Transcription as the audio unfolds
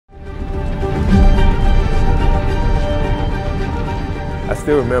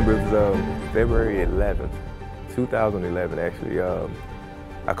still remember it was February 11th, 2011 actually.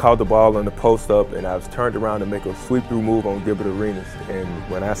 I caught the ball on the post up and I was turned around to make a sweep through move on Gilbert Arenas. And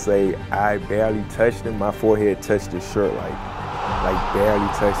when I say I barely touched him, my forehead touched his shirt, like barely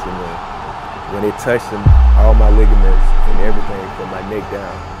touched him. And when it touched him, all my ligaments and everything from my neck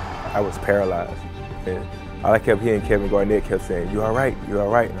down, I was paralyzed. And all I kept hearing Kevin Garnett kept saying, "You all right, you all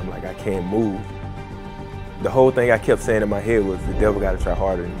right?" And I'm like, I can't move. The whole thing I kept saying in my head was, the devil gotta try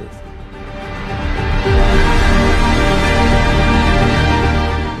harder than this.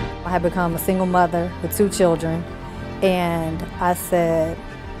 I had become a single mother with 2 children, and I said,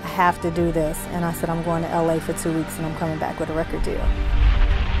 I have to do this. And I said, I'm going to LA for 2 weeks and I'm coming back with a record deal.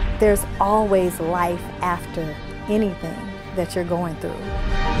 There's always life after anything that you're going through.